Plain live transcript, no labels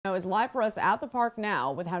Is live for us at the park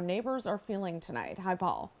now with how neighbors are feeling tonight. Hi,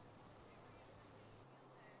 Paul.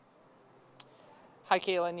 Hi,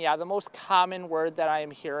 Caitlin. Yeah, the most common word that I am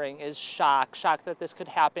hearing is shock. Shock that this could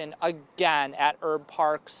happen again at Erb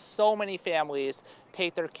Park. So many families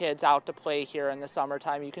take their kids out to play here in the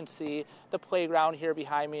summertime. You can see the playground here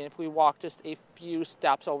behind me. And if we walk just a few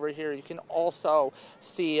steps over here, you can also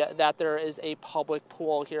see that there is a public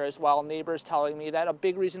pool here as well. Neighbors telling me that a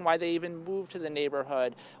big reason why they even moved to the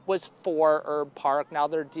neighborhood was for Erb Park. Now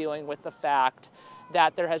they're dealing with the fact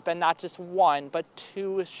that there has been not just one, but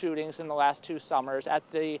two shootings in the last 2 summers at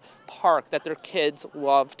the park that their kids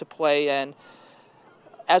love to play in.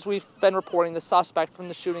 As we've been reporting, the suspect from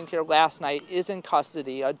the shooting here last night is in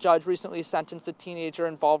custody. A judge recently sentenced a teenager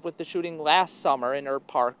involved with the shooting last summer in Erb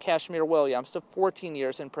Park, Kashmir Williams, to 14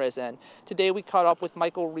 years in prison. Today we caught up with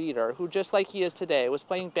Michael Reeder, who, just like he is today, was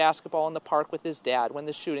playing basketball in the park with his dad when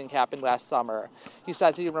the shooting happened last summer. He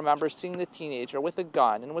says he remembers seeing the teenager with a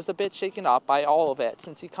gun and was a bit shaken up by all of it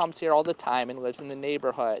since he comes here all the time and lives in the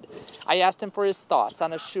neighborhood. I asked him for his thoughts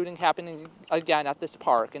on a shooting happening again at this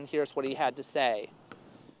park, and here's what he had to say.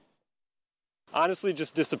 Honestly,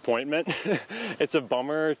 just disappointment. It's a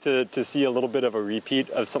bummer to see a little bit of a repeat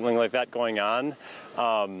of something like that going on.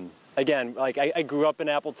 Again, like I grew up in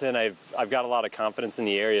Appleton. I've got a lot of confidence in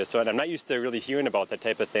the area, so I'm not used to really hearing about that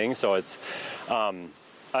type of thing. So it's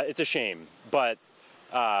a shame, but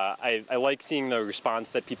I like seeing the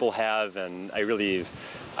response that people have, and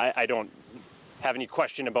I don't have any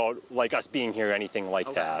question about like us being here or anything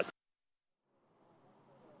like that.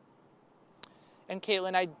 And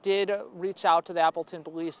Caitlin, I did reach out to the Appleton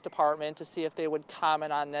Police Department to see if they would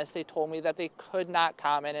comment on this. They told me that they could not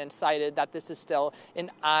comment and cited that this is still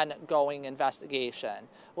an ongoing investigation.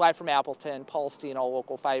 Live from Appleton, Paul Steno,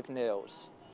 Local 5 News.